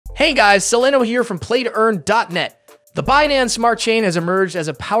Hey guys, Soleno here from PlayToEarn.net. The Binance Smart Chain has emerged as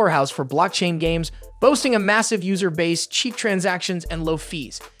a powerhouse for blockchain games, boasting a massive user base, cheap transactions, and low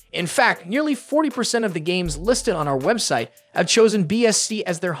fees. In fact, nearly 40% of the games listed on our website have chosen BSC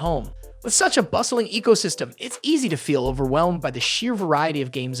as their home. With such a bustling ecosystem, it's easy to feel overwhelmed by the sheer variety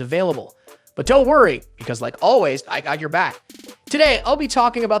of games available. But don't worry, because like always, I got your back. Today, I'll be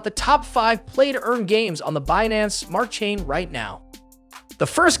talking about the top 5 play-to-earn games on the Binance Smart Chain right now. The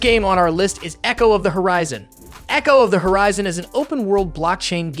first game on our list is Echo of the Horizon. Echo of the Horizon is an open-world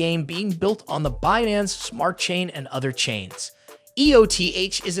blockchain game being built on the Binance Smart Chain and other chains.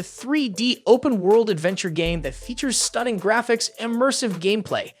 EOTH is a 3D open-world adventure game that features stunning graphics, immersive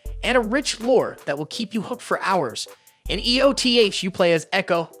gameplay, and a rich lore that will keep you hooked for hours. In EOTH, you play as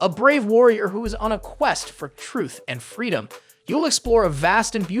Echo, a brave warrior who is on a quest for truth and freedom. You'll explore a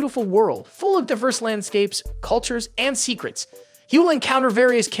vast and beautiful world full of diverse landscapes, cultures, and secrets. You will encounter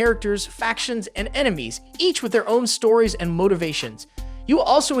various characters, factions, and enemies, each with their own stories and motivations. You will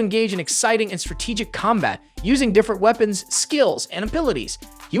also engage in exciting and strategic combat, using different weapons, skills, and abilities.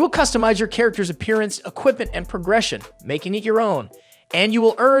 You will customize your character's appearance, equipment, and progression, making it your own. And you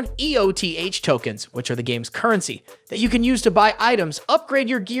will earn EOTH tokens, which are the game's currency, that you can use to buy items, upgrade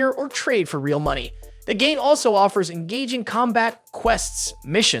your gear, or trade for real money. The game also offers engaging combat, quests,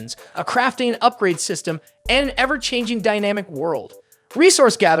 missions, a crafting and upgrade system, and an ever-changing dynamic world.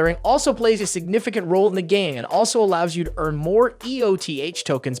 Resource gathering also plays a significant role in the game and also allows you to earn more EOTH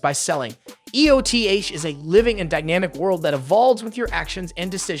tokens by selling. EOTH is a living and dynamic world that evolves with your actions and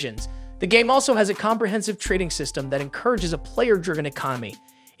decisions. The game also has a comprehensive trading system that encourages a player-driven economy.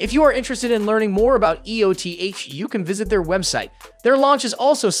 If you are interested in learning more about EOTH, you can visit their website. Their launch is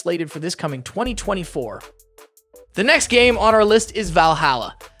also slated for this coming 2024. The next game on our list is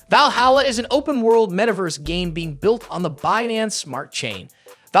Valhalla. Valhalla is an open-world metaverse game being built on the Binance Smart Chain.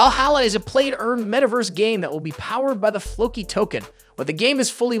 Valhalla is a play-to-earn metaverse game that will be powered by the Floki token. When the game is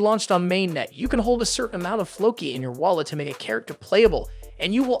fully launched on mainnet, you can hold a certain amount of Floki in your wallet to make a character playable,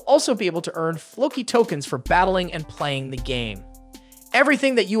 and you will also be able to earn Floki tokens for battling and playing the game.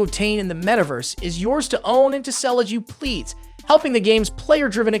 Everything that you obtain in the metaverse is yours to own and to sell as you please, helping the game's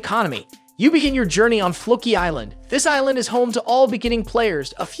player-driven economy. You begin your journey on Floki Island. This island is home to all beginning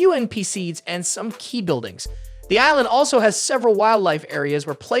players, a few NPCs, and some key buildings. The island also has several wildlife areas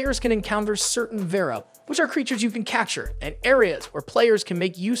where players can encounter certain Vera, which are creatures you can capture, and areas where players can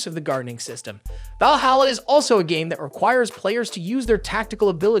make use of the gardening system. Valhalla is also a game that requires players to use their tactical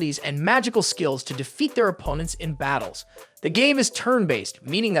abilities and magical skills to defeat their opponents in battles. The game is turn-based,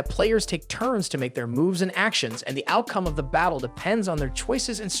 meaning that players take turns to make their moves and actions, and the outcome of the battle depends on their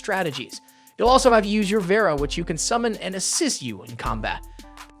choices and strategies. You'll also have to use your Vera, which you can summon and assist you in combat.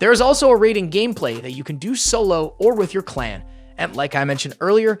 There is also a raiding gameplay that you can do solo or with your clan. And like I mentioned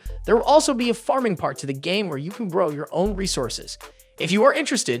earlier, there will also be a farming part to the game where you can grow your own resources. If you are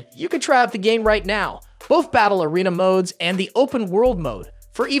interested, you can try out the game right now, both battle arena modes and the open world mode.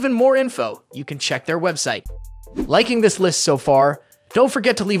 For even more info, you can check their website. Liking this list so far? Don't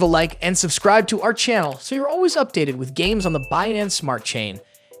forget to leave a like and subscribe to our channel so you're always updated with games on the Binance Smart Chain.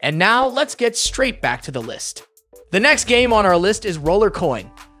 And now let's get straight back to the list. The next game on our list is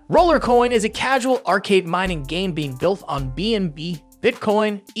Rollercoin. Rollercoin is a casual arcade mining game being built on BNB,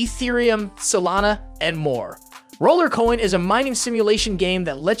 Bitcoin, Ethereum, Solana, and more. Rollercoin is a mining simulation game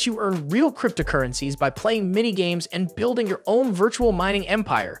that lets you earn real cryptocurrencies by playing mini-games and building your own virtual mining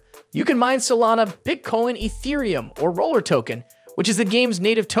empire. You can mine Solana, Bitcoin, Ethereum, or Roller Token, which is the game's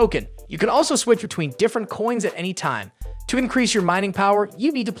native token. You can also switch between different coins at any time. To increase your mining power,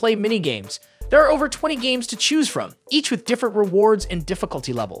 you need to play mini-games. There are over 20 games to choose from, each with different rewards and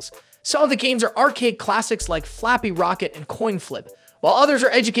difficulty levels. Some of the games are arcade classics like Flappy Rocket and Coin Flip, while others are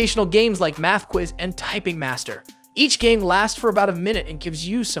educational games like Math Quiz and Typing Master. Each game lasts for about a minute and gives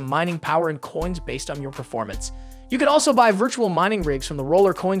you some mining power and coins based on your performance. You can also buy virtual mining rigs from the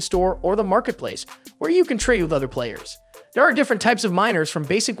Rollercoin store or the marketplace, where you can trade with other players. There are different types of miners, from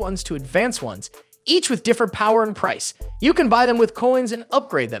basic ones to advanced ones, each with different power and price. You can buy them with coins and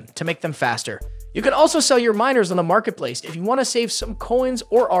upgrade them to make them faster. You can also sell your miners on the marketplace if you want to save some coins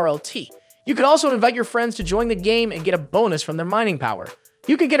or RLT. You can also invite your friends to join the game and get a bonus from their mining power.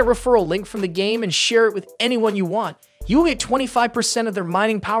 You can get a referral link from the game and share it with anyone you want. You will get 25% of their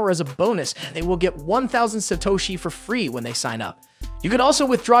mining power as a bonus, and they will get 1,000 Satoshi for free when they sign up. You can also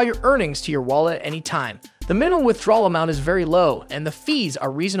withdraw your earnings to your wallet at any time. The minimum withdrawal amount is very low, and the fees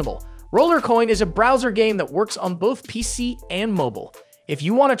are reasonable. Rollercoin is a browser game that works on both PC and mobile. If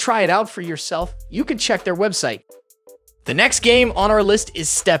you want to try it out for yourself, you can check their website. The next game on our list is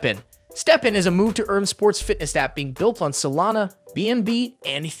STEPN. StepIn is a move-to-earn sports fitness app being built on Solana, BNB,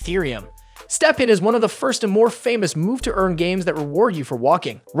 and Ethereum. StepIn is one of the first and more famous move-to-earn games that reward you for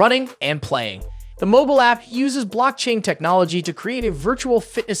walking, running, and playing. The mobile app uses blockchain technology to create a virtual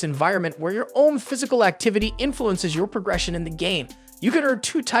fitness environment where your own physical activity influences your progression in the game. You can earn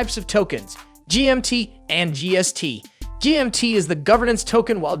two types of tokens, GMT and GST. GMT is the governance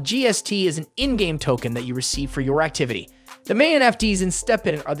token, while GST is an in-game token that you receive for your activity. The main NFTs in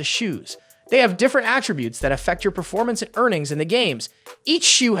StepIn are the shoes. They have different attributes that affect your performance and earnings in the games. Each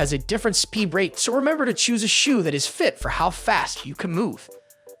shoe has a different speed rate, so remember to choose a shoe that is fit for how fast you can move.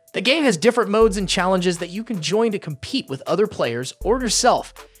 The game has different modes and challenges that you can join to compete with other players or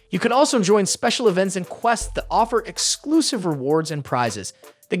yourself. You can also join special events and quests that offer exclusive rewards and prizes.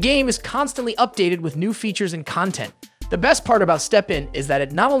 The game is constantly updated with new features and content. The best part about StepIn is that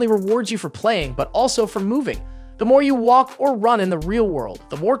it not only rewards you for playing, but also for moving. The more you walk or run in the real world,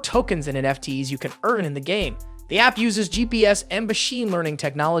 the more tokens and NFTs you can earn in the game. The app uses GPS and machine learning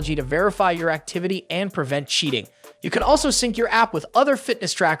technology to verify your activity and prevent cheating. You can also sync your app with other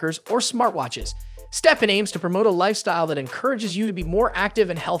fitness trackers or smartwatches. StepIn aims to promote a lifestyle that encourages you to be more active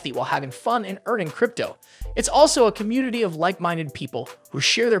and healthy while having fun and earning crypto. It's also a community of like-minded people who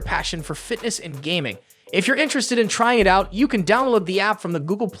share their passion for fitness and gaming. If you're interested in trying it out, you can download the app from the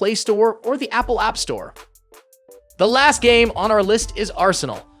Google Play Store or the Apple App Store. The last game on our list is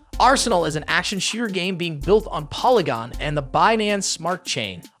Arsenal. Arsenal is an action shooter game being built on Polygon and the Binance Smart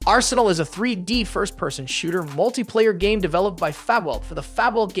Chain. Arsenal is a 3D first-person shooter multiplayer game developed by Fabwell for the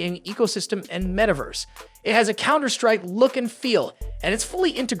Fabwell gaming ecosystem and metaverse. It has a Counter-Strike look and feel, and it's fully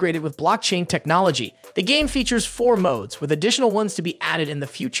integrated with blockchain technology. The game features 4 modes, with additional ones to be added in the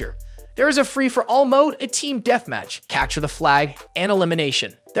future. There is a free-for-all mode, a team deathmatch, capture the flag, and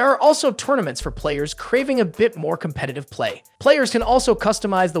elimination. There are also tournaments for players craving a bit more competitive play. Players can also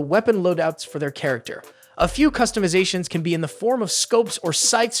customize the weapon loadouts for their character. A few customizations can be in the form of scopes or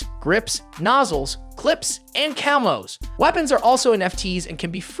sights, grips, nozzles, clips, and camos. Weapons are also NFTs and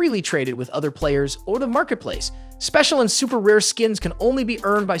can be freely traded with other players or the marketplace. Special and super rare skins can only be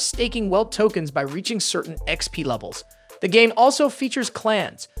earned by staking wealth tokens by reaching certain XP levels. The game also features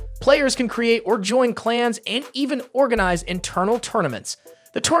clans. Players can create or join clans and even organize internal tournaments.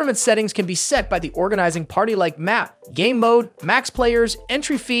 The tournament settings can be set by the organizing party like map, game mode, max players,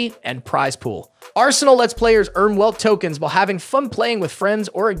 entry fee, and prize pool. Arsenal lets players earn wealth tokens while having fun playing with friends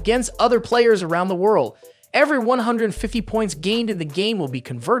or against other players around the world. Every 150 points gained in the game will be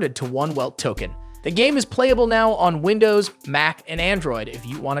converted to 1 wealth token. The game is playable now on Windows, Mac, and Android if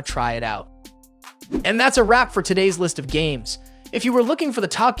you want to try it out. And that's a wrap for today's list of games. If you were looking for the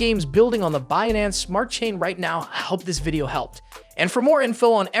top games building on the Binance Smart Chain right now, I hope this video helped. And for more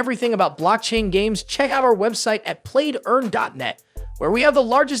info on everything about blockchain games, check out our website at PlayToEarn.net, where we have the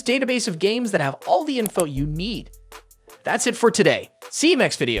largest database of games that have all the info you need. That's it for today. See you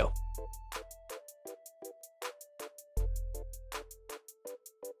next video.